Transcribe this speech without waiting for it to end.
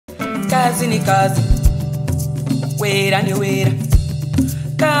kazi ni kazi, wera ni wera,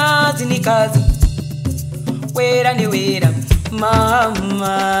 kazi ni kazi, wera ni wera,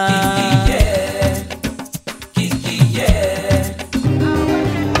 mama. Kiki yeah, kiki yeah.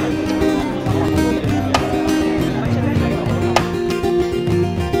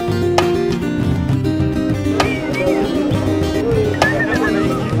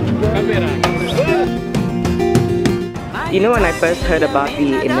 You know, when I first heard about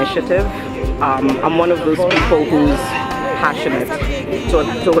the initiative, I'm one of those people who's passionate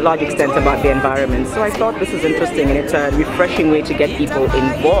to a large extent about the environment. So I thought this is interesting, and it's a refreshing way to get people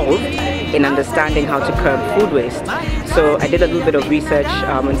involved in understanding how to curb food waste. So I did a little bit of research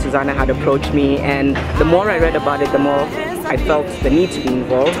when Susanna had approached me, and the more I read about it, the more I felt the need to be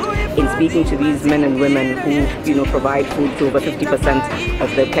involved in speaking to these men and women who, provide food to over 50%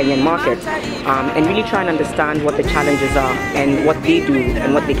 of the Kenyan market, and really try and understand what the challenges are and what they do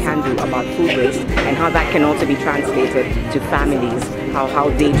and what they can do about food waste, and how that can also be translated to families, how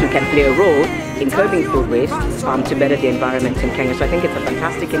they too can play a role in curbing food waste to better the environment in Kenya. So I think it's a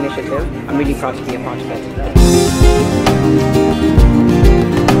fantastic initiative. I'm really proud to be a part of it.